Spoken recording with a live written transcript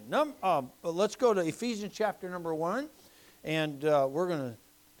Let's go to Ephesians chapter number 1, and we're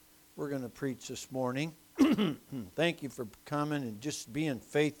gonna preach this morning. Thank you for coming and just being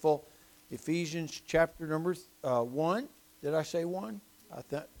faithful. Ephesians chapter number 1. Did I say 1? I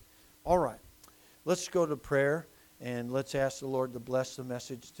thought. All right. Let's go to prayer, and let's ask the Lord to bless the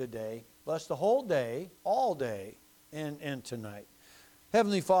message today. Bless the whole day, all day, and tonight.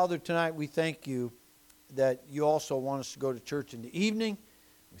 Heavenly Father, tonight we thank you that you also want us to go to church in the evening.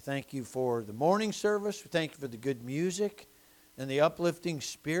 We thank you for the morning service. We thank you for the good music and the uplifting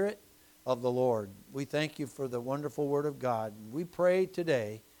spirit of the Lord. We thank you for the wonderful Word of God. We pray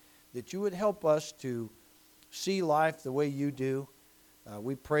today that you would help us to see life the way you do.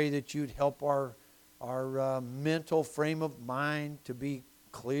 We pray that you'd help our mental frame of mind to be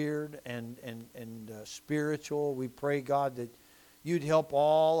cleared and spiritual. We pray, God, that you'd help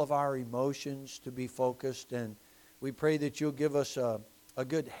all of our emotions to be focused, and we pray that you'll give us a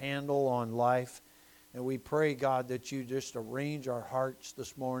good handle on life. And we pray, God, that you just arrange our hearts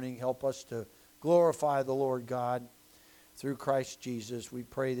this morning. Help us to glorify the Lord God through Christ Jesus. We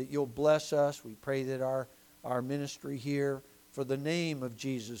pray that you'll bless us. We pray that our ministry here for the name of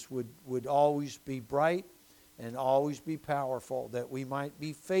Jesus would always be bright and always be powerful, that we might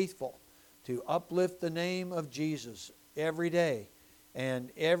be faithful to uplift the name of Jesus every day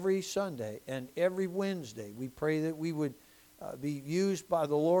and every Sunday and every Wednesday. We pray that we would be used by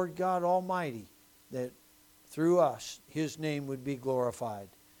the Lord God Almighty, that through us His name would be glorified.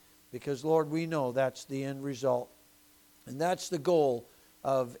 Because, Lord, we know that's the end result. And that's the goal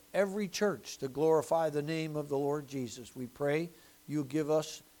of every church, to glorify the name of the Lord Jesus. We pray you'll give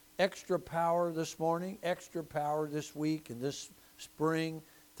us extra power this morning, extra power this week and this spring.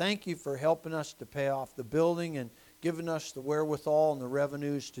 Thank you for helping us to pay off the building and giving us the wherewithal and the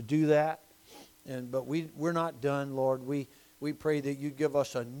revenues to do that. But we're not done, Lord. We pray that you give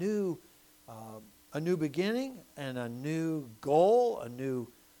us a new beginning and a new goal, a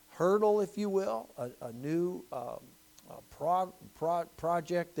new hurdle, if you will, a new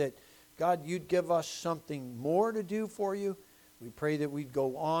project that, God, you'd give us something more to do for you. We pray that we'd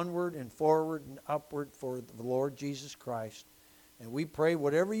go onward and forward and upward for the Lord Jesus Christ. And we pray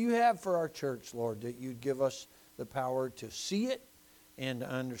whatever you have for our church, Lord, that you'd give us the power to see it and to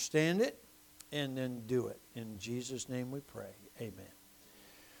understand it and then do it. In Jesus' name we pray. Amen.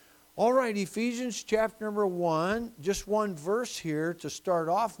 All right, Ephesians chapter number 1, just one verse here to start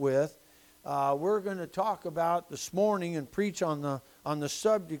off with. We're going to talk about this morning and preach on the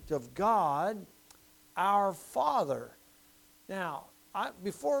subject of God, our Father. Now,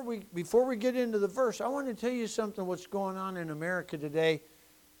 before we get into the verse, I want to tell you something what's going on in America today,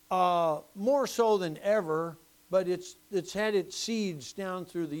 more so than ever, but it's had its seeds down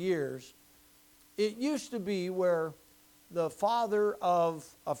through the years. It used to be where the father of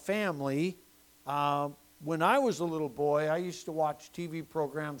a family, when I was a little boy, I used to watch TV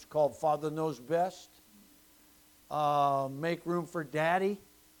programs called Father Knows Best, Make Room for Daddy.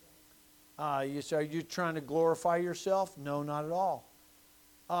 You say, are you trying to glorify yourself? No, not at all.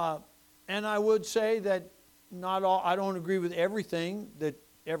 And I would say that I don't agree with everything that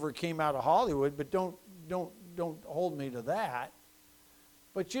ever came out of Hollywood, but don't hold me to that.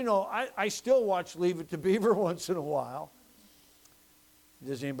 But you know, I still watch Leave It to Beaver once in a while.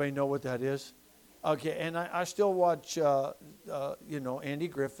 Does anybody know what that is? Okay, and I still watch, Andy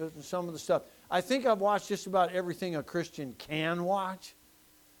Griffith and some of the stuff. I think I've watched just about everything a Christian can watch.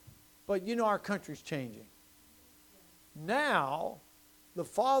 But you know, our country's changing. Now, the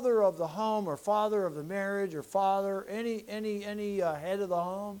father of the home or father of the marriage or father, any head of the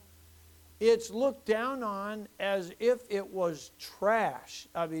home, it's looked down on as if it was trash.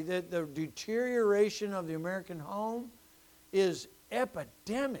 I mean, the deterioration of the American home is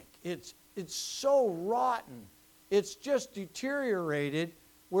epidemic. It's so rotten. It's just deteriorated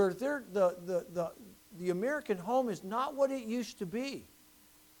where the American home is not what it used to be.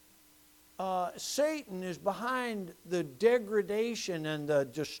 Satan is behind the degradation and the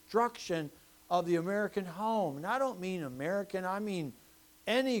destruction of the American home. And I don't mean American, I mean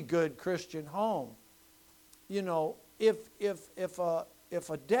any good Christian home. You know, if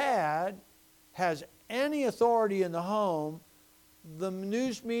a dad has any authority in the home, the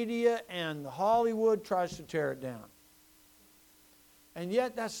news media and Hollywood tries to tear it down. And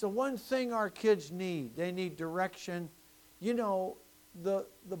yet that's the one thing our kids need. They need direction. You know, the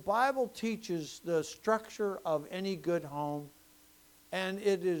Bible teaches the structure of any good home, and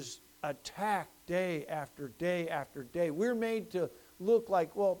it is attacked day after day after day. We're made to look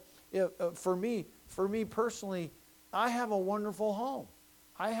like, well, for me personally, I have a wonderful home.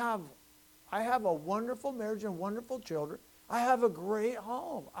 I have a wonderful marriage and wonderful children. I have a great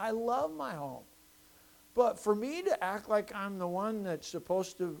home. I love my home. But for me to act like I'm the one that's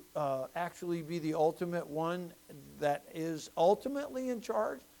supposed to actually be the ultimate one that is ultimately in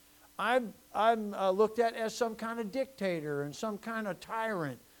charge, I'm looked at as some kind of dictator and some kind of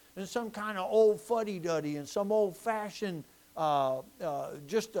tyrant and some kind of old fuddy-duddy and some old-fashioned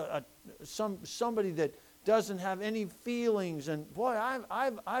somebody that doesn't have any feelings. And boy,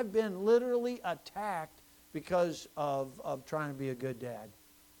 I've been literally attacked because of trying to be a good dad.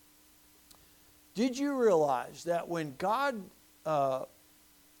 Did you realize that when God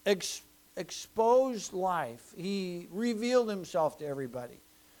exposed life, He revealed Himself to everybody?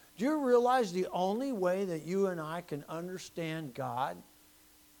 Do you realize the only way that you and I can understand God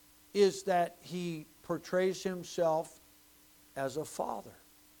is that He portrays Himself as a father?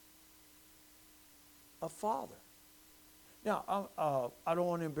 A father. Now, I don't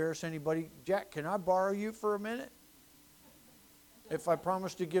want to embarrass anybody. Jack, can I borrow you for a minute? If I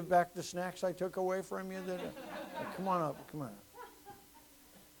promise to give back the snacks I took away from you, then come on up, come on up.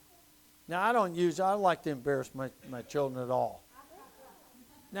 Now, I don't like to embarrass my children at all.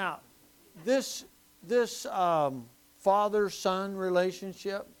 Now, this father-son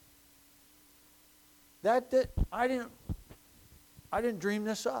relationship, I didn't dream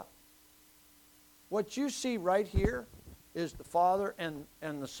this up. What you see right here is the Father and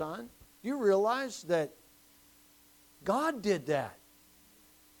the Son. Do you realize that God did that?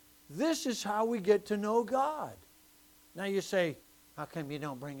 This is how we get to know God. Now you say, how come you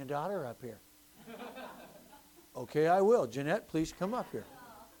don't bring a daughter up here? Okay, I will. Jeanette, please come up here.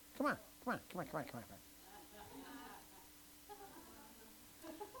 Come on.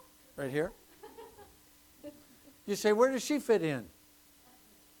 Right here. You say, where does she fit in?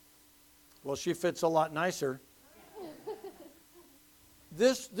 Well, she fits a lot nicer.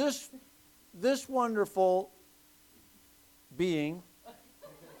 This wonderful being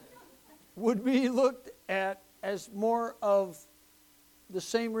would be looked at as more of the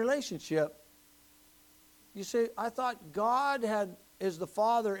same relationship. You say, I thought God is the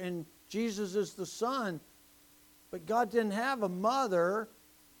Father and Jesus is the Son, but God didn't have a mother.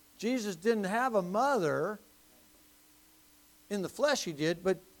 Jesus didn't have a mother. In the flesh He did,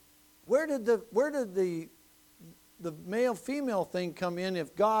 but where did the male-female thing come in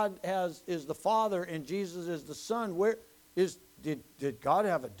if God is the Father and Jesus is the Son? Did God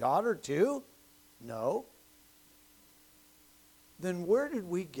have a daughter too? No. Then where did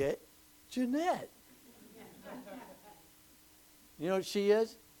we get Jeanette? You know what she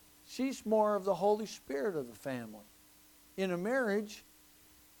is? She's more of the Holy Spirit of the family. In a marriage,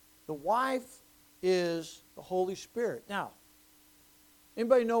 the wife is the Holy Spirit. Now,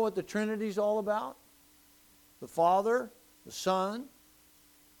 anybody know what the Trinity's all about? The Father, the Son.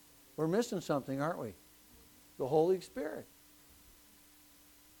 We're missing something, aren't we? The Holy Spirit.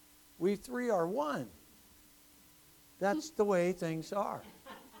 We three are one. That's the way things are.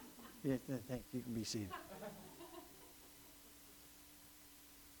 Yeah, thank you. You can be seated.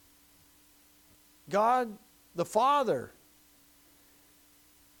 God, the Father,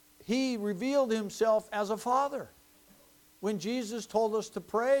 He revealed Himself as a Father. When Jesus told us to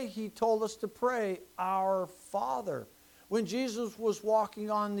pray, He told us to pray, Our Father. When Jesus was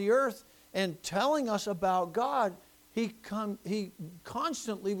walking on the earth and telling us about God, He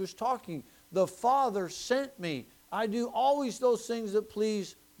constantly was talking, the Father sent me. I do always those things that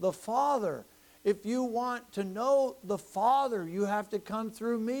please the Father. If you want to know the Father, you have to come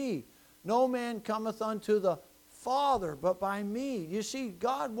through me. No man cometh unto the Father but by me. You see,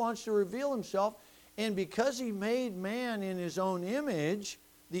 God wants to reveal Himself, and because He made man in His own image,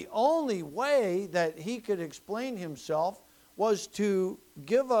 the only way that He could explain Himself was to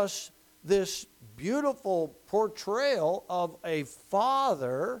give us this beautiful portrayal of a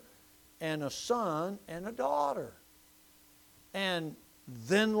father and a son and a daughter. And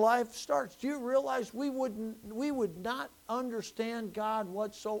then life starts. Do you realize we would not understand God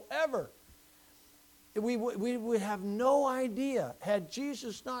whatsoever? We would have no idea had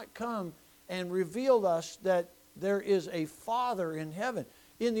Jesus not come and revealed us that there is a Father in heaven.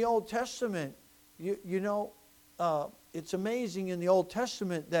 In the Old Testament, it's amazing in the Old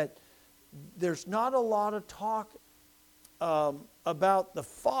Testament that there's not a lot of talk about the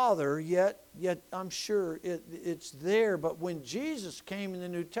Father, yet I'm sure it's there. But when Jesus came in the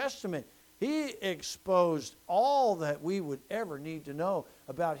New Testament, He exposed all that we would ever need to know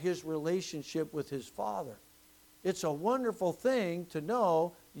about His relationship with His Father. It's a wonderful thing to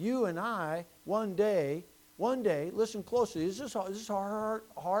know you and I one day, listen closely, this is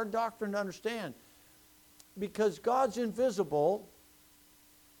hard doctrine to understand. Because God's invisible,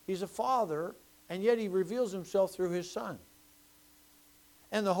 He's a Father, and yet He reveals Himself through His Son.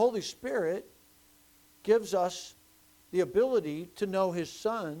 And the Holy Spirit gives us the ability to know His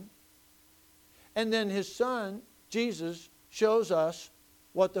Son. And then His Son, Jesus, shows us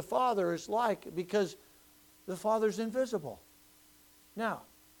what the Father is like, because the Father's invisible. Now,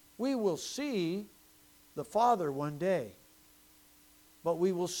 we will see the Father one day. But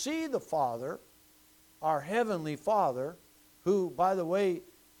we will see the Father, our Heavenly Father, who, by the way,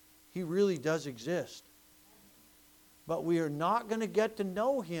 He really does exist. But we are not going to get to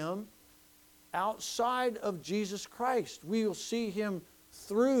know Him outside of Jesus Christ. We will see Him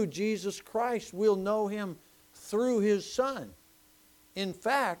through Jesus Christ. We'll know Him through His Son. In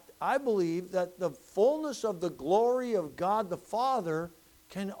fact, I believe that the fullness of the glory of God the Father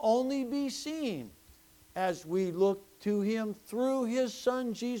can only be seen as we look to Him through His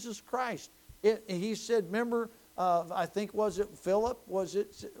Son, Jesus Christ. He said, remember, I think, was it Philip?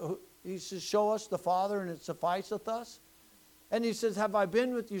 He says, show us the Father and it sufficeth us. And He says, have I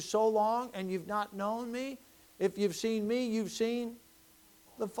been with you so long and you've not known me? If you've seen me, you've seen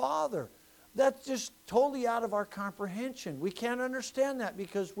the Father. That's just totally out of our comprehension. We can't understand that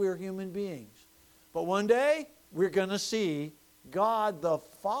because we're human beings. But one day, we're going to see God the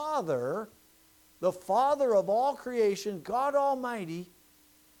Father of all creation, God Almighty,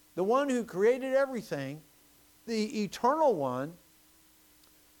 the one who created everything, the eternal one,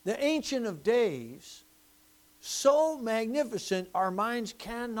 the Ancient of Days, so magnificent our minds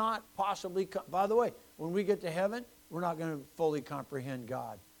cannot possibly... By the way, when we get to heaven, we're not going to fully comprehend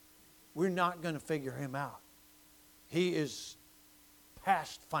God. We're not going to figure Him out. He is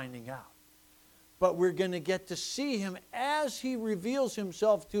past finding out. But we're going to get to see Him as He reveals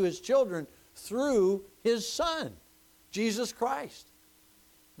Himself to His children through His Son, Jesus Christ.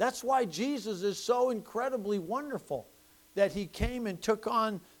 That's why Jesus is so incredibly wonderful, that He came and took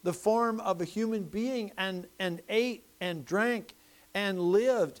on the form of a human being and ate and drank and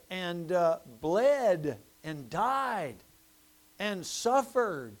lived and bled and died and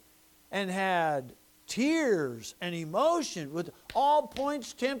suffered and had tears and emotion, with all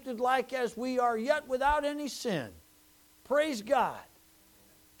points tempted like as we are, yet without any sin. Praise God.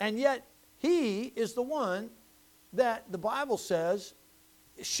 And yet He is the one that the Bible says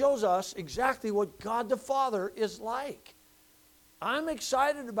shows us exactly what God the Father is like. I'm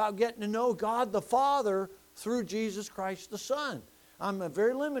excited about getting to know God the Father through Jesus Christ the Son. I'm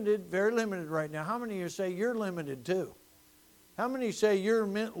very limited right now. How many of you say you're limited too? How many say you're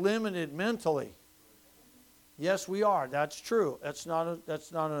limited mentally? Yes, we are. That's true. That's not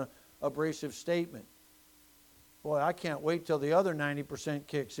an abrasive statement. Boy, I can't wait till the other 90%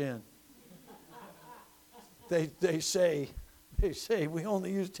 kicks in. They say we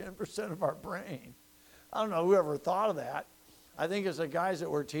only use 10% of our brain. I don't know whoever thought of that. I think it's the guys that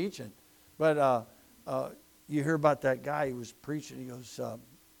were teaching. But you hear about that guy who was preaching.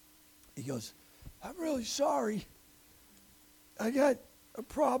 He goes, I'm really sorry. I got a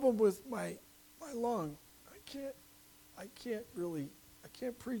problem with my lung. I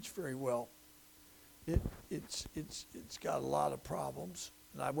can't preach very well. It's got a lot of problems.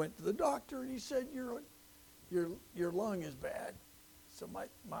 And I went to the doctor and he said, your lung is bad. So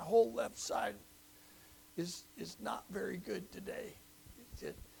my whole left side is not very good today.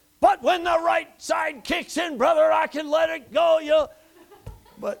 But when the right side kicks in, brother, I can let it go.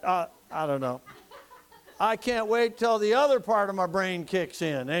 But I don't know. I can't wait till the other part of my brain kicks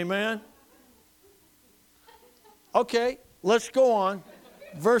in. Amen? Okay, let's go on.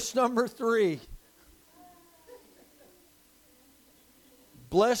 Verse number 3.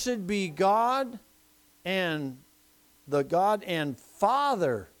 Blessed be God and the God and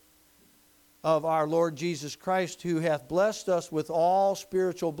Father of our Lord Jesus Christ, who hath blessed us with all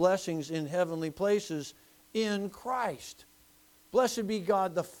spiritual blessings in heavenly places in Christ. Blessed be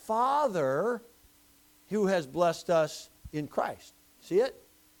God the Father, who has blessed us in Christ. See it?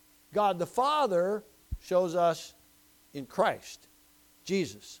 God the Father shows us in Christ,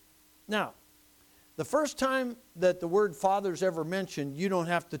 Jesus. Now, the first time that the word Father is ever mentioned, you don't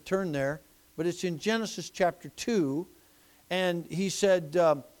have to turn there, but it's in Genesis chapter 2, and He said,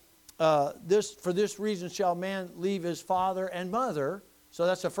 for this reason shall man leave his father and mother. So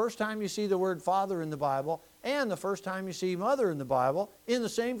that's the first time you see the word Father in the Bible, and the first time you see mother in the Bible in the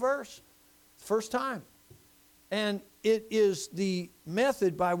same verse. First time. And it is the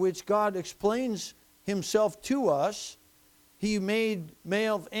method by which God explains Himself to us. He made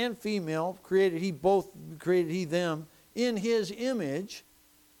male and female, created He them in His image.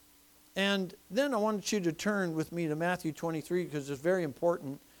 And then I wanted you to turn with me to Matthew 23, because it's very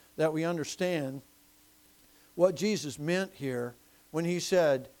important that we understand what Jesus meant here when He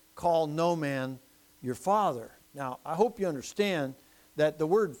said, call no man your father. Now, I hope you understand that the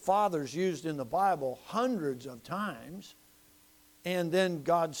word Father is used in the Bible hundreds of times. And then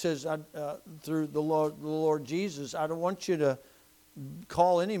God says through the Lord Jesus, I don't want you to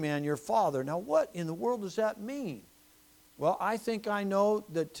call any man your father. Now, what in the world does that mean? Well, I think I know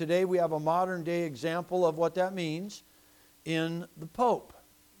that today we have a modern day example of what that means in the Pope.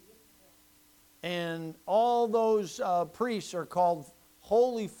 And all those priests are called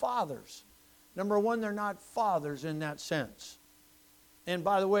Holy Fathers. Number one, they're not fathers in that sense. And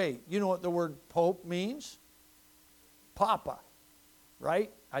by the way, you know what the word Pope means? Papa,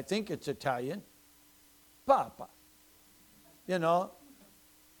 right? I think it's Italian. Papa. You know,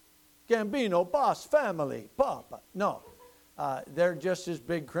 Gambino, boss, family, Papa. No, they're just as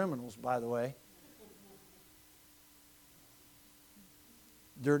big criminals, by the way.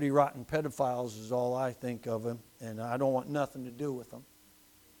 Dirty, rotten pedophiles is all I think of them, and I don't want nothing to do with them.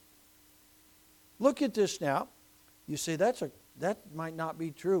 Look at this now. You say that might not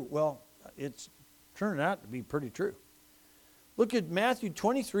be true. Well, it's turned out to be pretty true. Look at Matthew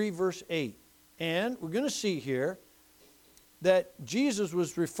 23, verse 8. And we're going to see here that Jesus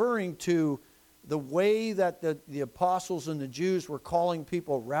was referring to the way that the apostles and the Jews were calling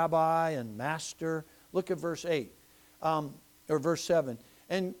people rabbi and master. Look at verse 8, or verse 7.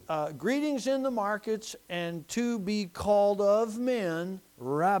 And greetings in the markets, and to be called of men,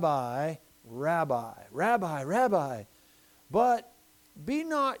 rabbi, rabbi, rabbi, rabbi. But be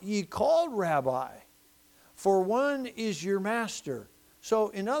not ye called rabbi, for one is your master. So,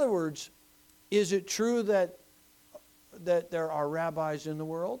 in other words, is it true that there are rabbis in the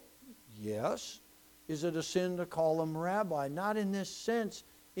world? Yes. Is it a sin to call them rabbi? Not in this sense.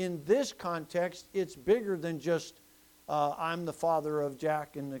 In this context, it's bigger than just I'm the father of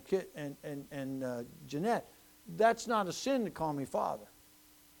Jack and the kid and Jeanette. That's not a sin to call me father.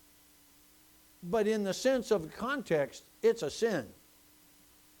 But in the sense of the context, it's a sin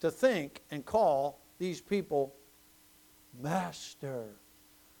to think and call these people master,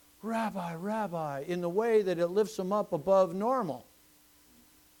 rabbi, rabbi, in the way that it lifts them up above normal.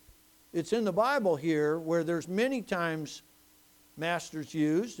 It's in the Bible here where there's many times masters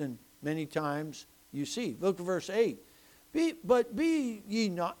used and many times you see. Look at verse 8. But be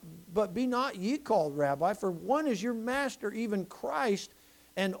not ye called rabbi, for one is your master, even Christ,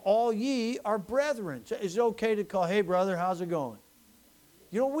 and all ye are brethren. So is it okay to call, hey brother, how's it going?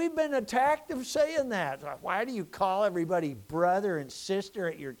 You know, we've been attacked of saying that. Why do you call everybody brother and sister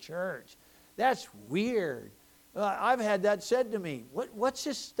at your church? That's weird. I've had that said to me. What's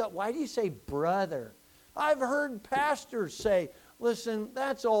this stuff? Why do you say brother? I've heard pastors say, listen,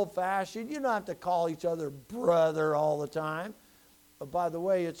 that's old-fashioned. You don't have to call each other brother all the time. But by the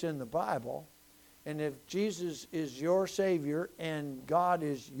way, it's in the Bible. And if Jesus is your Savior and God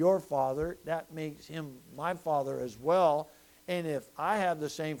is your Father, that makes him my Father as well. And if I have the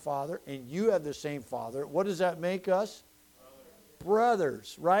same Father and you have the same Father, what does that make us?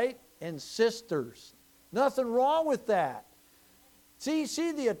 Brothers, right? And sisters. Nothing wrong with that. See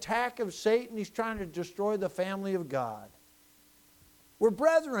the attack of Satan? He's trying to destroy the family of God. We're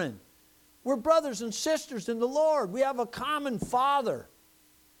brethren. We're brothers and sisters in the Lord. We have a common Father.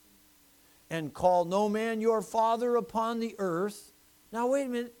 And call no man your father upon the earth. Now wait a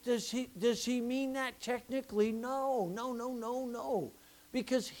minute, does he mean that technically? No.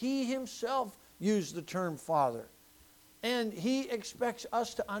 Because he himself used the term father. And he expects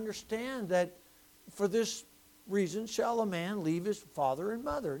us to understand that for this reason shall a man leave his father and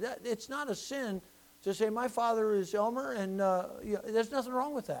mother. It's not a sin to say my father is Elmer, and there's nothing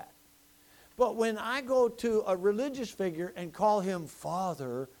wrong with that. But when I go to a religious figure and call him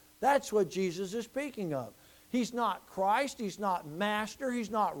father, that's what Jesus is speaking of. He's not Christ, he's not master,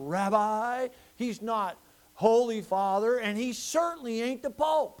 he's not rabbi, he's not holy father, and he certainly ain't the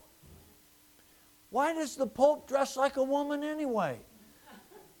Pope. Why does the Pope dress like a woman anyway?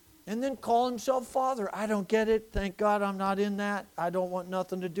 And then call himself father. I don't get it. Thank God I'm not in that. I don't want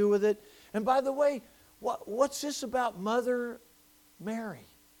nothing to do with it. And by the way, what's this about Mother Mary?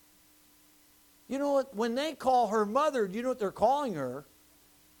 You know what? When they call her mother, do you know what they're calling her?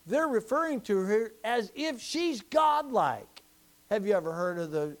 They're referring to her as if she's godlike. Have you ever heard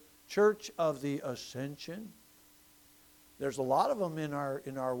of the Church of the Ascension? There's a lot of them in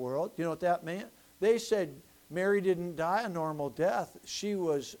our world. You know what that meant? They said Mary didn't die a normal death. She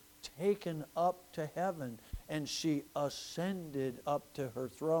was taken up to heaven and she ascended up to her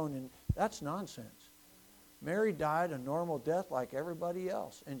throne. And that's nonsense. Mary died a normal death like everybody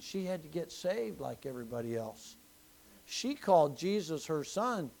else. And she had to get saved like everybody else. She called Jesus, her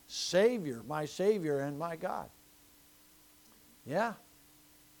son, Savior, my Savior and my God. Yeah.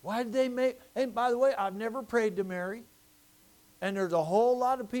 Why did they make... And by the way, I've never prayed to Mary. And there's a whole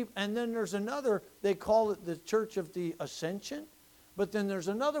lot of people. And then there's another, they call it the Church of the Ascension. But then there's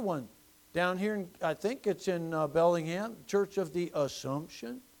another one down here, I think it's in Bellingham, Church of the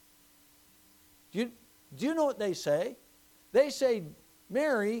Assumption. Do you know what they say? They say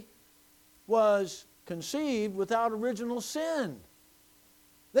Mary was conceived without original sin.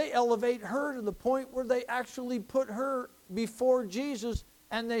 They elevate her to the point where they actually put her before Jesus,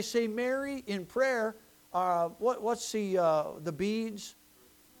 and they say Mary in prayer. What's the beads?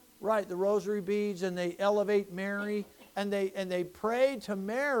 Right, the rosary beads, and they elevate Mary, and they pray to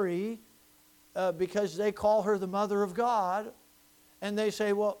Mary because they call her the Mother of God, and they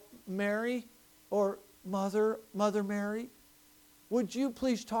say, well, Mary, or Mother Mary, would you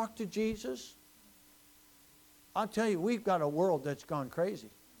please talk to Jesus? I'll tell you, we've got a world that's gone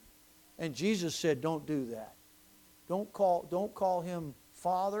crazy, and Jesus said, don't do that. Don't call him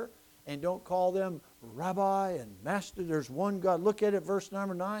Father, and don't call them Rabbi and Master. There's one God. Look at it, verse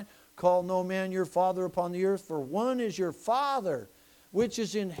number 9. Call no man your father upon the earth, for one is your Father, which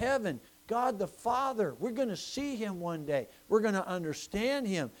is in heaven. God the Father. We're going to see him one day. We're going to understand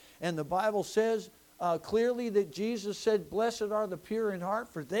him. And the Bible says clearly that Jesus said, blessed are the pure in heart,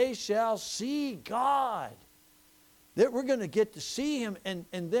 for they shall see God. That we're going to get to see him. And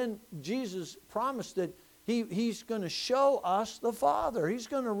then Jesus promised that He's going to show us the Father. He's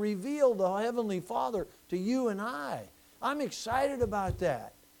going to reveal the Heavenly Father to you and I. I'm excited about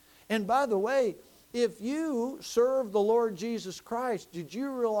that. And by the way, if you serve the Lord Jesus Christ, did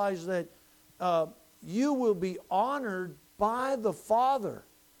you realize that you will be honored by the Father?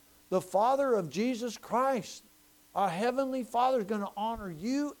 The Father of Jesus Christ. Our Heavenly Father is going to honor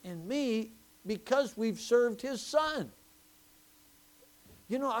you and me because we've served His Son.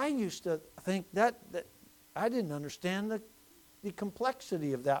 You know, I used to think that I didn't understand the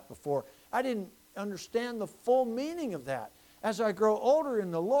complexity of that before. I didn't understand the full meaning of that. As I grow older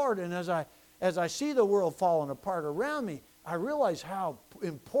in the Lord, and as I see the world falling apart around me, I realize how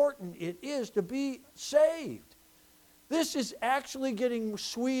important it is to be saved. This is actually getting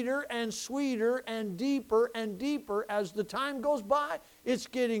sweeter and sweeter and deeper as the time goes by. It's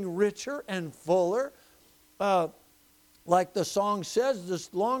getting richer and fuller. Like the song says,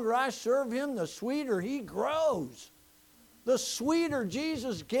 the longer I serve Him, the sweeter He grows. The sweeter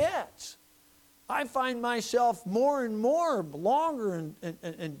Jesus gets. I find myself more and more, longer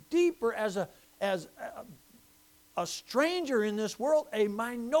and deeper as a stranger in this world, a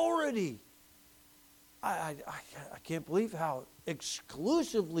minority. I can't believe how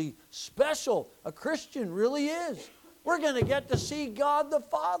exclusively special a Christian really is. We're going to get to see God the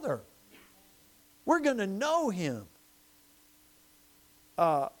Father. We're going to know Him.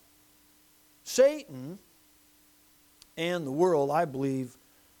 Satan and the world, I believe,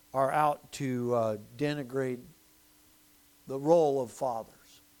 are out to denigrate the role of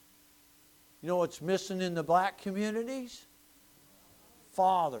fathers. You know what's missing in the black communities?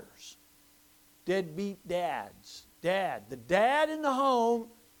 Fathers. Deadbeat dads. Dad. The dad in the home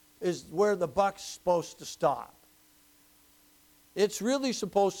is where the buck's supposed to stop. It's really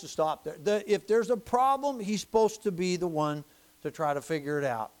supposed to stop there. If there's a problem, he's supposed to be the one to try to figure it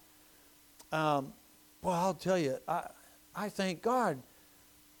out. Well, I'll tell you, I thank God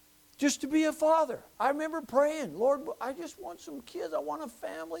just to be a father. I remember praying, Lord, I just want some kids. I want a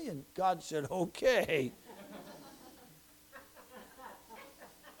family. And God said, okay.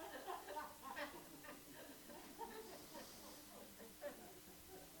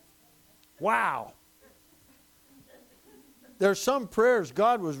 Wow. There's some prayers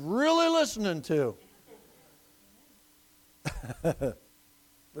God was really listening to.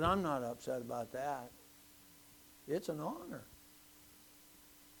 But I'm not upset about that. It's an honor.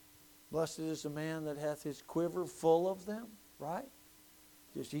 Blessed is the man that hath his quiver full of them, right?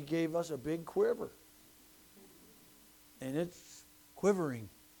 Just He gave us a big quiver. And it's quivering.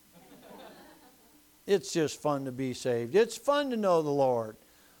 It's just fun to be saved. It's fun to know the Lord.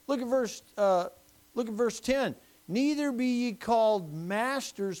 Look at verse 10. Neither be ye called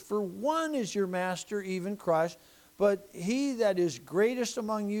masters, for one is your master, even Christ. But he that is greatest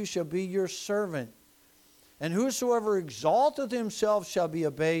among you shall be your servant. And whosoever exalteth himself shall be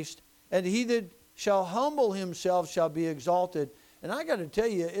abased, and he that shall humble himself shall be exalted. And I got to tell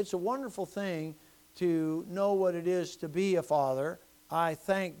you, it's a wonderful thing to know what it is to be a father. I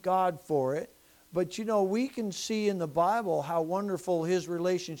thank God for it. But you know, we can see in the Bible how wonderful His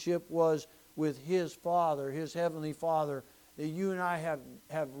relationship was with His Father, His Heavenly Father, that you and I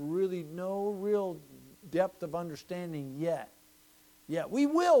have really no real depth of understanding yet. Yet we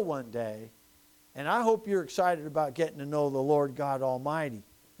will one day. And I hope you're excited about getting to know the Lord God Almighty.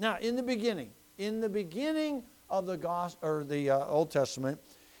 Now, in the beginning of the Old Testament.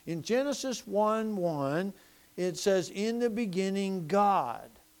 In Genesis 1:1, it says, "In the beginning,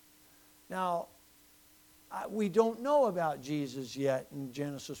 God." Now, we don't know about Jesus yet in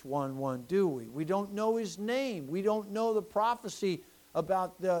Genesis 1:1, do we? We don't know his name. We don't know the prophecy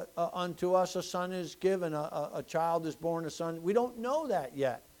about unto us a son is given, a child is born, a son. We don't know that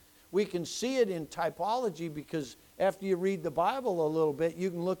yet. We can see it in typology because after you read the Bible a little bit,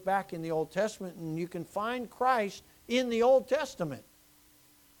 you can look back in the Old Testament and you can find Christ in the Old Testament.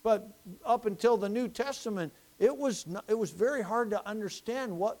 But up until the New Testament, it was very hard to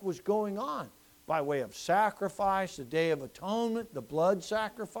understand what was going on by way of sacrifice, the Day of Atonement, the blood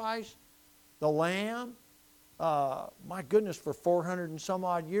sacrifice, the lamb. My goodness, for 400 and some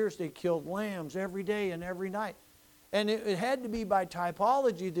odd years, they killed lambs every day and every night. And it had to be by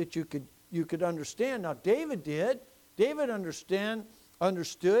typology that you could understand. Now, David did. David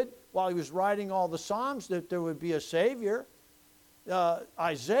understood while he was writing all the Psalms that there would be a Savior.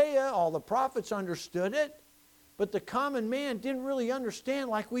 Isaiah, all the prophets understood it. But the common man didn't really understand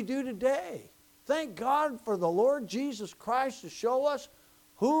like we do today. Thank God for the Lord Jesus Christ to show us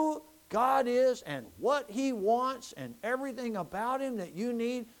who God is and what He wants and everything about Him that you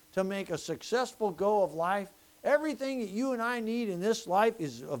need to make a successful go of life. Everything that you and I need in this life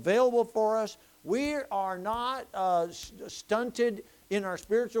is available for us. We are not stunted in our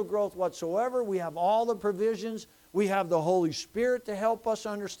spiritual growth whatsoever. We have all the provisions. We have the Holy Spirit to help us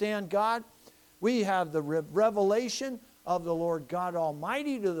understand God. We have the revelation of the Lord God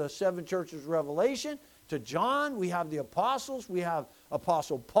Almighty to the seven churches' revelation. To John, we have the apostles. We have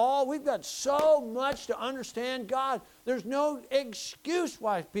Apostle Paul. We've got so much to understand God. There's no excuse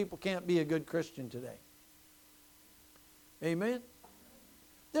why people can't be a good Christian today. Amen?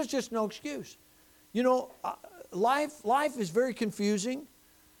 There's just no excuse. You know, life is very confusing,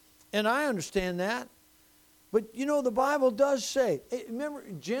 and I understand that. But, you know, the Bible does say, remember,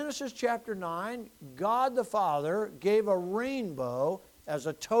 Genesis chapter 9, God the Father gave a rainbow as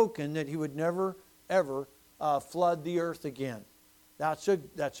a token that He would never, ever flood the earth again. That's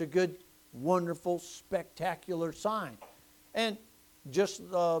a good, wonderful, spectacular sign. And just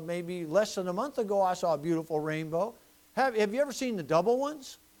maybe less than a month ago, I saw a beautiful rainbow. Have you ever seen the double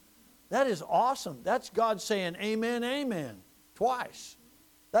ones? That is awesome. That's God saying amen, amen, twice.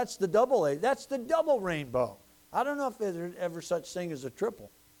 That's the double A. That's the double rainbow. I don't know if there's ever such thing as a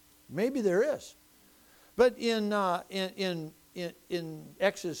triple. Maybe there is. But in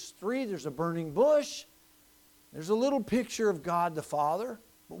Exodus 3, there's a burning bush. There's a little picture of God the Father.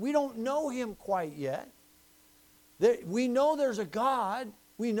 But we don't know Him quite yet. We know there's a God.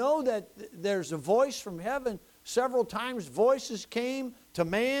 We know that there's a voice from heaven. Several times voices came to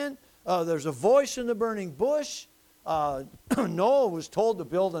man. There's a voice in the burning bush. Noah was told to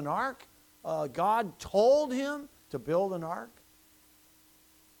build an ark. God told him to build an ark.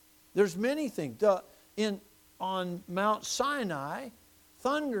 There's many things. On Mount Sinai,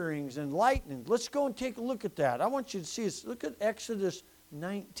 thunderings and lightning. Let's go and take a look at that. I want you to see this. Look at Exodus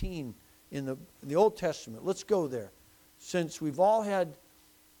 19 in the Old Testament. Let's go there. Since we've all had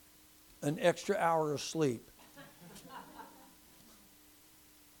an extra hour of sleep.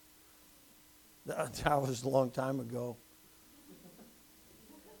 That was a long time ago.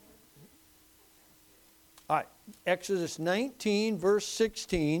 All right, Exodus 19, verse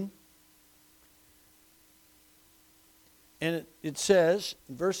 16. And it says,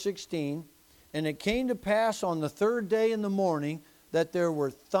 verse 16, "And it came to pass on the third day in the morning that there were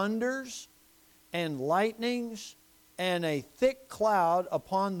thunders and lightnings and a thick cloud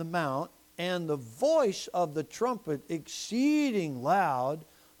upon the mount, and the voice of the trumpet exceeding loud,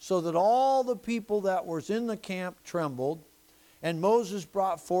 so that all the people that was in the camp trembled. And Moses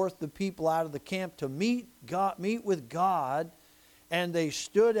brought forth the people out of the camp to meet with God, and they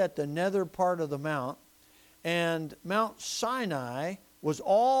stood at the nether part of the mount. And Mount Sinai was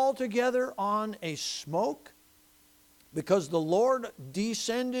altogether on a smoke, because the Lord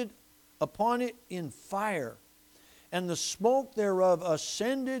descended upon it in fire. And the smoke thereof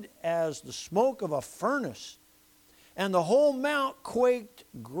ascended as the smoke of a furnace. And the whole mount quaked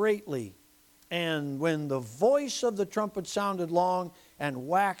greatly. And when the voice of the trumpet sounded long and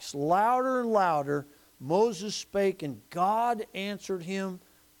waxed louder and louder, Moses spake, and God answered him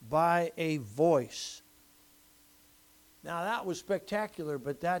by a voice." Now that was spectacular,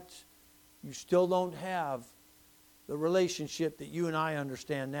 but you still don't have the relationship that you and I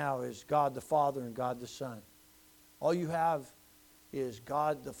understand now is God the Father and God the Son. All you have is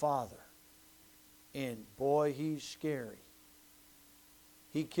God the Father. And boy, He's scary.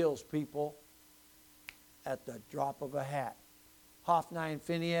 He kills people at the drop of a hat. Hophni and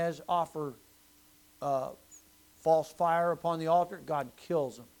Phinehas offer false fire upon the altar, God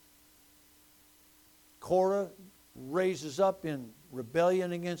kills them. Korah raises up in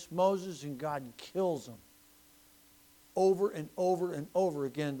rebellion against Moses, and God kills them. Over and over and over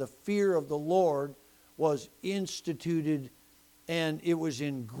again, the fear of the Lord was instituted, and it was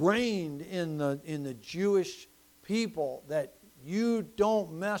ingrained in the Jewish people that you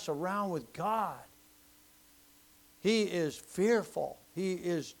don't mess around with God. He is fearful.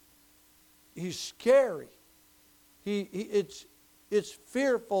 He's scary. It's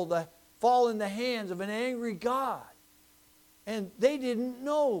fearful to fall in the hands of an angry God. And they didn't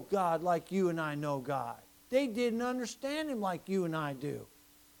know God like you and I know God. They didn't understand Him like you and I do.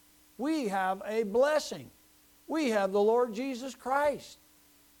 We have a blessing. We have the Lord Jesus Christ.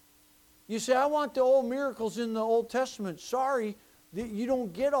 You say, I want the old miracles in the Old Testament. Sorry, you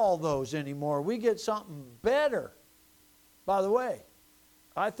don't get all those anymore. We get something better. By the way,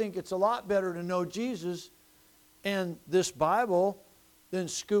 I think it's a lot better to know Jesus and this Bible than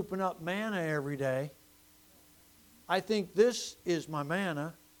scooping up manna every day. I think this is my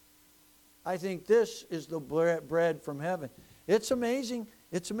manna. I think this is the bread from heaven. It's amazing.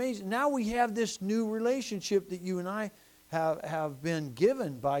 It's amazing. Now we have this new relationship that you and I have been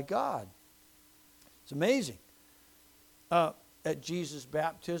given by God. It's amazing. At Jesus'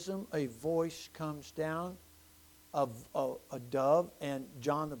 baptism, a voice comes down of a dove, and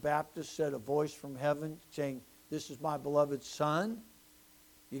John the Baptist said a voice from heaven saying, "This is my beloved Son."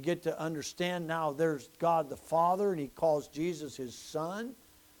 You get to understand now there's God the Father, and He calls Jesus His Son.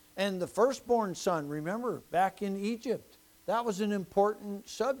 And the firstborn son, remember, back in Egypt, that was an important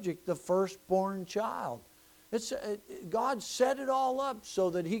subject, the firstborn child. God set it all up so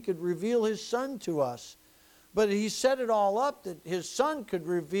that He could reveal His Son to us. But He set it all up that His Son could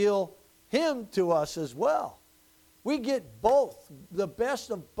reveal Him to us as well. We get both, the best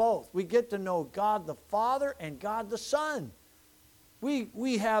of both. We get to know God the Father and God the Son.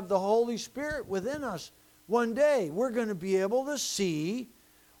 We have the Holy Spirit within us. One day we're going to be able to see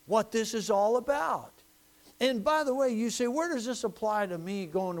what this is all about. And by the way, you say, where does this apply to me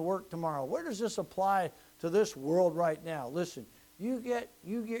going to work tomorrow? Where does this apply to this world right now? Listen, you get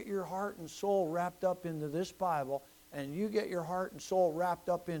your heart and soul wrapped up into this Bible, and you get your heart and soul wrapped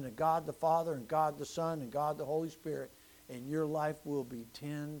up into God the Father and God the Son and God the Holy Spirit, and your life will be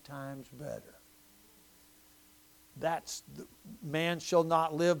 10 times better. Man shall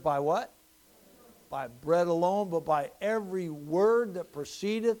not live by what? By bread alone, but by every word that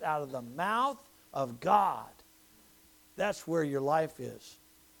proceedeth out of the mouth of God. That's where your life is.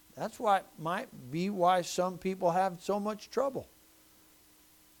 That's why might be why some people have so much trouble.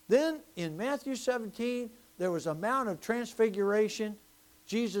 Then in Matthew 17, there was a Mount of Transfiguration.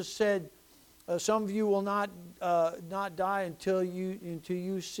 Jesus said, "Some of you will not die until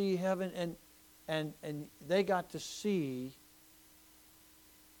you see heaven." And they got to see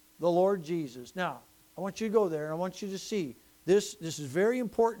the Lord Jesus. Now, I want you to go there, and I want you to see. This is very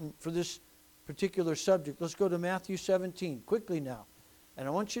important for this particular subject. Let's go to Matthew 17, quickly now. And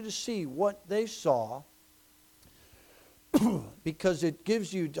I want you to see what they saw, because it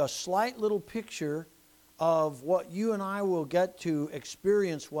gives you a slight little picture of what you and I will get to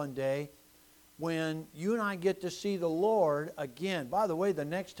experience one day when you and I get to see the Lord again. By the way, the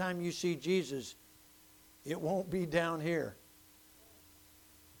next time you see Jesus, it won't be down here.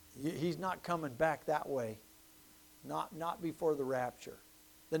 He's not coming back that way. Not before the rapture.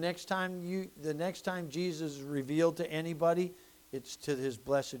 The next time Jesus is revealed to anybody, it's to His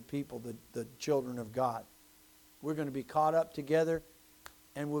blessed people, the children of God. We're going to be caught up together,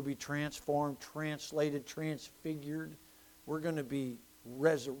 and we'll be transformed, translated, transfigured. We're going to be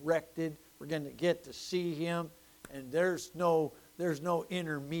resurrected. We're going to get to see Him, and there's no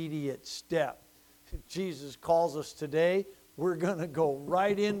intermediate step. Jesus calls us today. We're going to go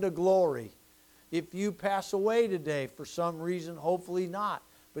right into glory. If you pass away today for some reason, hopefully not,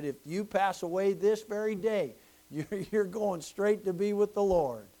 but if you pass away this very day, you're going straight to be with the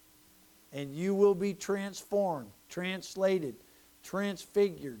Lord. And you will be transformed, translated,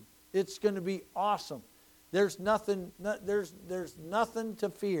 transfigured. It's going to be awesome. There's nothing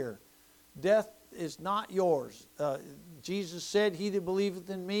to fear. Death is not yours. Jesus said, "He that believeth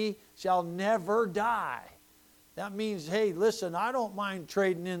in me shall never die." That means, hey, listen, I don't mind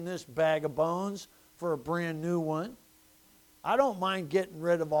trading in this bag of bones for a brand new one. I don't mind getting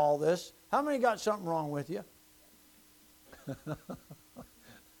rid of all this. How many got something wrong with you?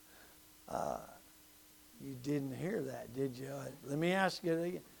 You didn't hear that, did you? Let me ask you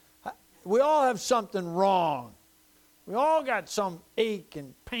again. We all have something wrong. We all got some ache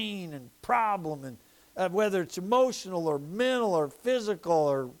and pain and problem, whether it's emotional or mental or physical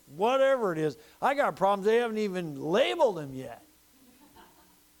or whatever it is. I got problems, they haven't even labeled them yet.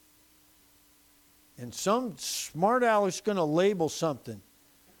 And some smart aleck's going to label something.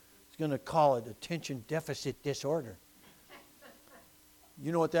 He's going to call it attention deficit disorder.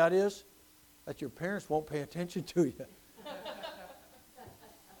 You know what that is? That your parents won't pay attention to you.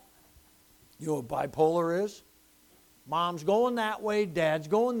 You know what bipolar is? Mom's going that way, Dad's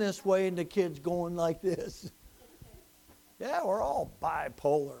going this way, and the kid's going like this. Yeah, we're all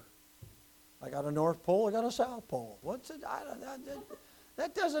bipolar. I got a North Pole, I got a South Pole. What's it?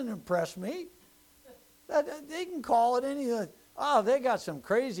 That doesn't impress me. They can call it any. They got some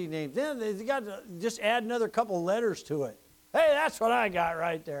crazy names. Then they got to just add another couple letters to it. Hey, that's what I got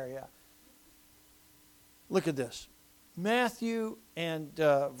right there. Yeah. Look at this, Matthew and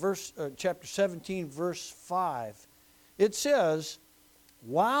chapter 17, verse 5. It says,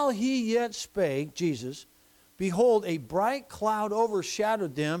 "While he yet spake," Jesus, "behold, a bright cloud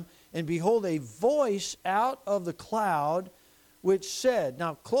overshadowed them, and behold, a voice out of the cloud, which said,"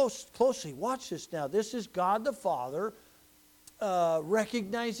 now closely, watch this now. This is God the Father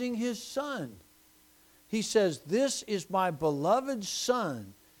recognizing his Son. He says, "This is my beloved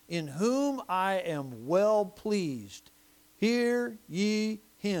Son, in whom I am well pleased. Hear ye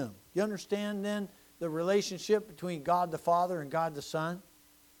him." You understand then the relationship between God the Father and God the Son?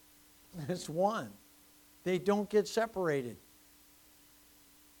 It's one. They don't get separated.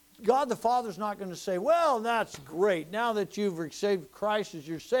 God the Father's not going to say, "Well, that's great. Now that you've received Christ as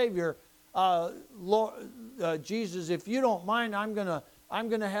your Savior, Lord, Jesus, if you don't mind, I'm gonna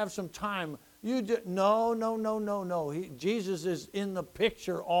have some time." No. Jesus is in the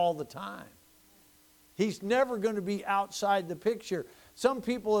picture all the time. He's never going to be outside the picture. Some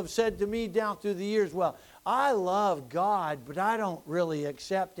people have said to me down through the years, "Well, I love God, but I don't really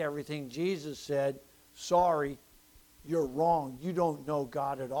accept everything Jesus said." Sorry, you're wrong. You don't know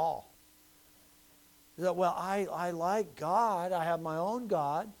God at all. Well, I like God. I have my own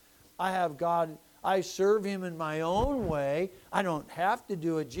God. I have God. I serve him in my own way. I don't have to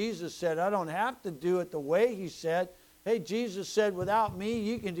do it. Jesus said, I don't have to do it the way he said. Hey, Jesus said, "Without me,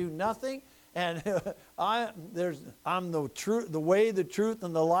 you can do nothing." And I'm the way, the truth,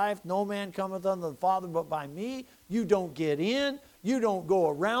 and the life. No man cometh unto the Father but by me. You don't get in. You don't go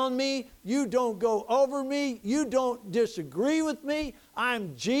around me. You don't go over me. You don't disagree with me.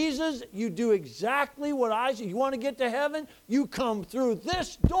 I'm Jesus. You do exactly what I say. You want to get to heaven? You come through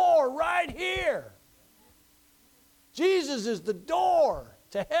this door right here. Jesus is the door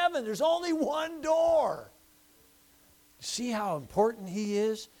to heaven. There's only one door. See how important he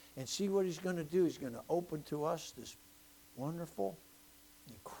is? And see what he's going to do. He's going to open to us this wonderful,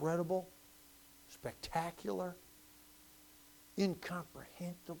 incredible, spectacular,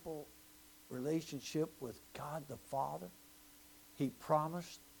 incomprehensible relationship with God the Father. He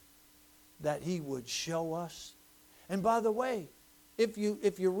promised that he would show us. And by the way, if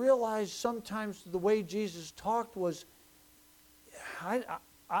you realize sometimes the way Jesus talked was,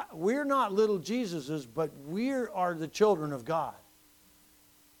 we're not little Jesuses, but we are the children of God.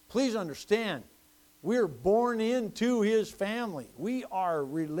 Please understand, we're born into his family. We are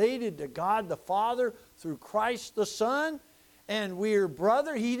related to God the Father through Christ the Son, and we're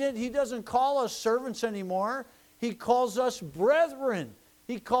brother. He doesn't call us servants anymore. He calls us brethren.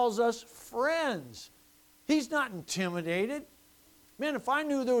 He calls us friends. He's not intimidated. Man, if I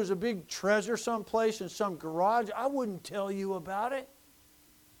knew there was a big treasure someplace in some garage, I wouldn't tell you about it.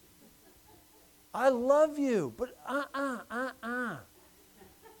 I love you, but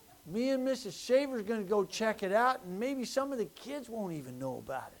me and Mrs. Shaver's going to go check it out, and maybe some of the kids won't even know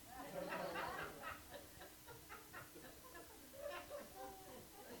about it.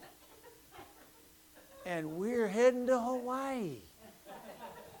 And we're heading to Hawaii.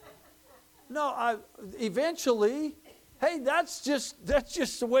 No, eventually, hey, that's just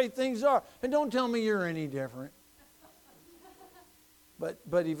the way things are. And don't tell me you're any different. But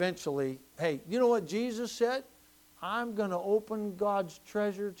eventually, hey, you know what Jesus said? I'm going to open God's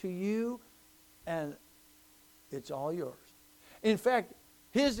treasure to you, and it's all yours. In fact,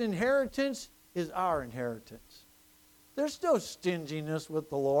 his inheritance is our inheritance. There's no stinginess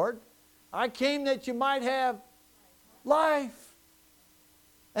with the Lord. I came that you might have life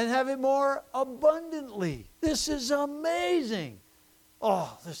and have it more abundantly. This is amazing.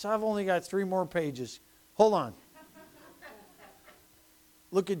 I've only got 3 more pages. Hold on.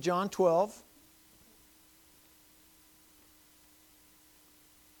 Look at John 12.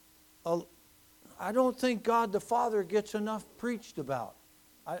 I don't think God the Father gets enough preached about.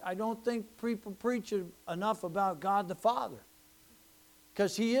 I don't think people preach enough about God the Father,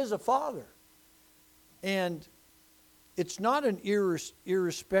 because he is a father. And it's not an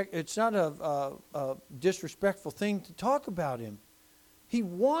it's not a disrespectful thing to talk about him. He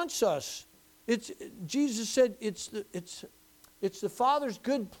wants us. Jesus said it's the Father's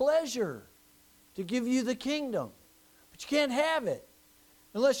good pleasure to give you the kingdom. But you can't have it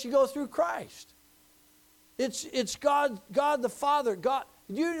unless you go through Christ. It's God the Father. God,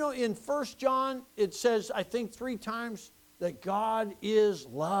 you know, in 1 John it says, I think 3 times, that God is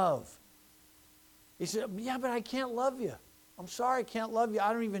love. He said, yeah, but I can't love you. I'm sorry, I can't love you.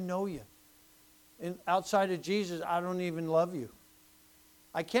 I don't even know you. And outside of Jesus, I don't even love you.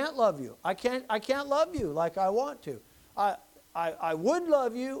 I can't love you. I can't love you like I want to. I would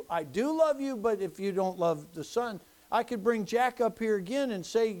love you. I do love you, but if you don't love the Son, I could bring Jack up here again and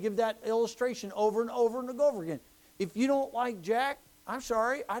say, give that illustration over and over and over again. If you don't like Jack, I'm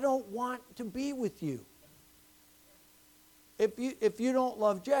sorry, I don't want to be with you. If you don't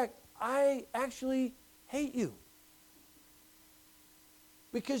love Jack, I actually hate you.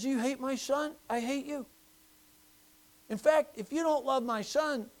 Because you hate my son, I hate you. In fact, if you don't love my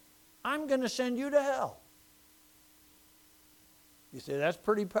son, I'm going to send you to hell. You say, that's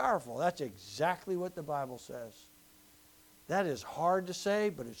pretty powerful. That's exactly what the Bible says. That is hard to say,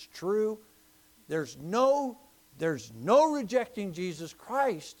 but it's true. There's no rejecting Jesus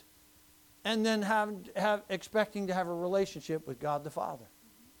Christ and then expecting to have a relationship with God the Father.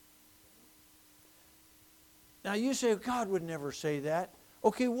 Now you say, God would never say that.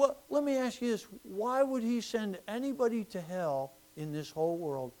 Okay, let me ask you this. Why would he send anybody to hell in this whole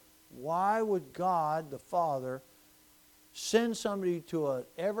world? Why would God the Father send somebody to an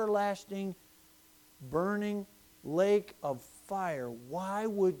everlasting, burning lake of fire? Why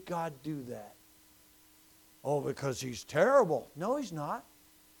would God do that? Oh, because he's terrible. No, he's not.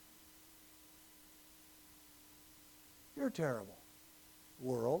 You're terrible,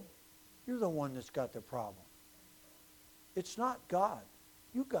 world. You're the one that's got the problem. It's not God.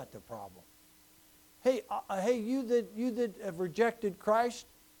 You got the problem. Hey, you that have rejected Christ,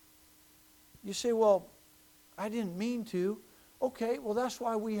 you say, well, I didn't mean to. Okay, well, that's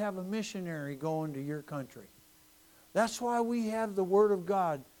why we have a missionary going to your country. That's why we have the Word of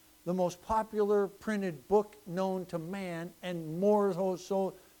God, the most popular printed book known to man, and more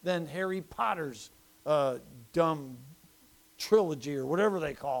so than Harry Potter's dumb trilogy or whatever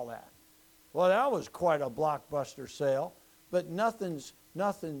they call that. Well, that was quite a blockbuster sale, but nothing's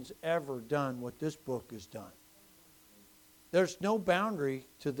ever done what this book has done. There's no boundary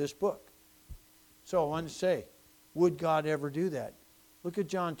to this book. So I want to say, would God ever do that? Look at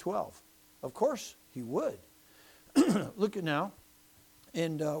John 12. Of course he would. Look at now,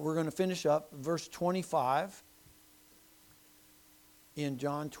 and we're going to finish up verse 25 in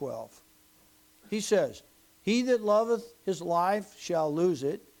John 12. He says, he that loveth his life shall lose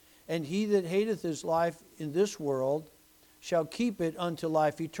it, and he that hateth his life in this world shall keep it unto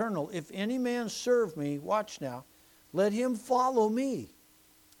life eternal. If any man serve me, watch now, let him follow me.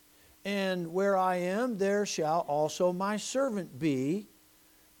 And where I am, there shall also my servant be.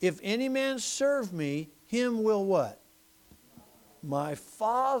 If any man serve me, him will what? My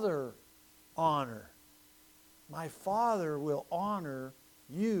Father honor. My Father will honor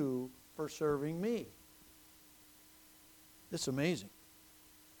you for serving me. It's amazing.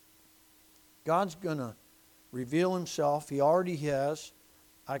 God's going to reveal himself. He already has.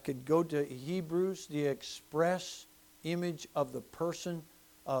 I could go to Hebrews, the express image of the person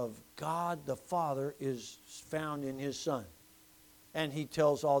of God the Father is found in his Son. And he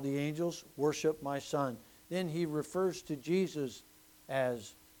tells all the angels, worship my Son. Then he refers to Jesus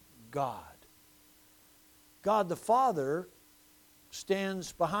as God. God the Father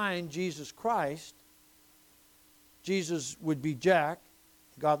stands behind Jesus Christ. Jesus would be Jack.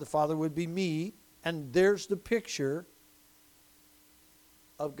 God the Father would be me. And there's the picture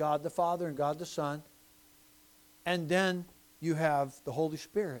of God the Father and God the Son. And then you have the Holy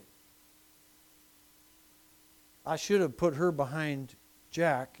Spirit. I should have put her behind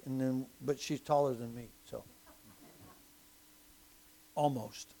Jack, but she's taller than me, so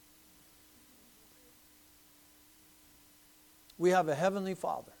almost. We have a heavenly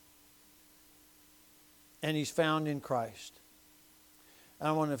Father, and he's found in Christ. And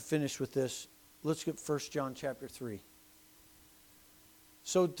I want to finish with this. Let's get 1 John chapter 3.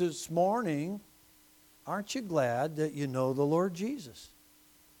 So this morning, aren't you glad that you know the Lord Jesus?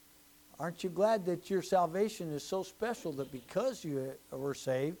 Aren't you glad that your salvation is so special that because you were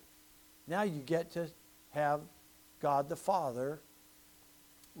saved, now you get to have God the Father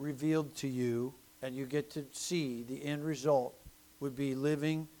revealed to you, and you get to see the end result would be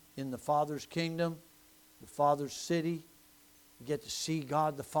living in the Father's kingdom, the Father's city. You get to see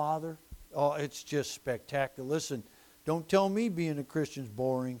God the Father. Oh, it's just spectacular. Listen, don't tell me being a Christian's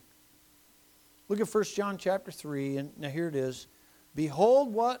boring. Look at 1 John chapter 3, and now here it is.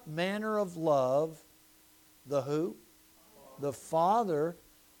 Behold what manner of love the who? The Father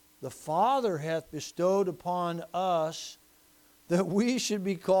hath bestowed upon us, that we should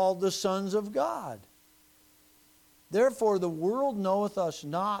be called the sons of God. Therefore the world knoweth us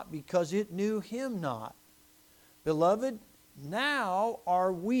not, because it knew him not. Beloved, now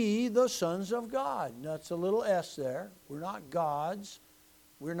are we the sons of God. Now, that's a little S there. We're not gods.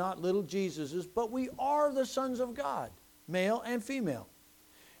 We're not little Jesuses, but we are the sons of God, male and female.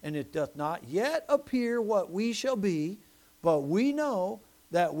 And it doth not yet appear what we shall be, but we know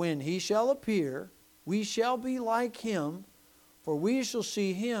that when he shall appear, we shall be like him, for we shall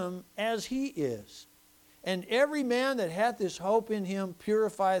see him as he is. And every man that hath this hope in him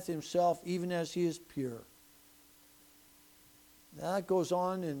purifieth himself, even as he is pure. Now, that goes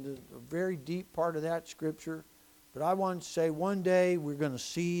on in the very deep part of that scripture. But I want to say one day we're going to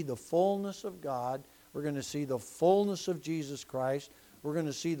see the fullness of God. We're going to see the fullness of Jesus Christ. We're going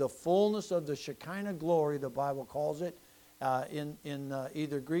to see the fullness of the Shekinah glory, the Bible calls it. In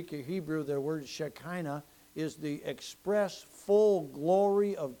either Greek or Hebrew, the word Shekinah is the express full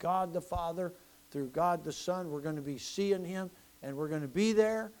glory of God the Father through God the Son. We're going to be seeing him, and we're going to be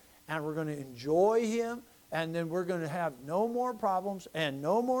there, and we're going to enjoy him, and then we're going to have no more problems and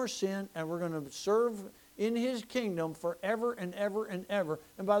no more sin, and we're going to serve in his kingdom forever and ever and ever.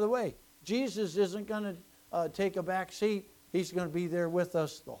 And by the way, Jesus isn't going to take a back seat. He's going to be there with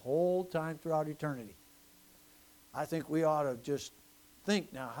us the whole time throughout eternity. I think we ought to just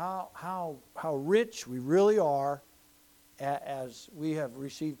think now how rich we really are as we have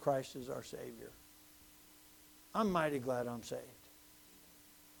received Christ as our Savior. I'm mighty glad I'm saved.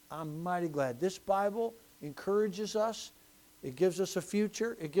 I'm mighty glad. This Bible encourages us. It gives us a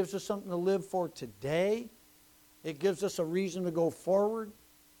future. It gives us something to live for today. It gives us a reason to go forward.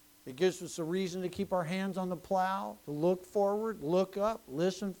 It gives us a reason to keep our hands on the plow, to look forward, look up,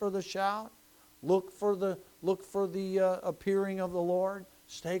 listen for the shout, look for the appearing of the Lord.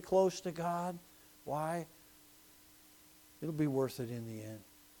 Stay close to God. Why? It'll be worth it in the end.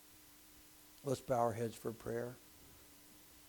 Let's bow our heads for prayer.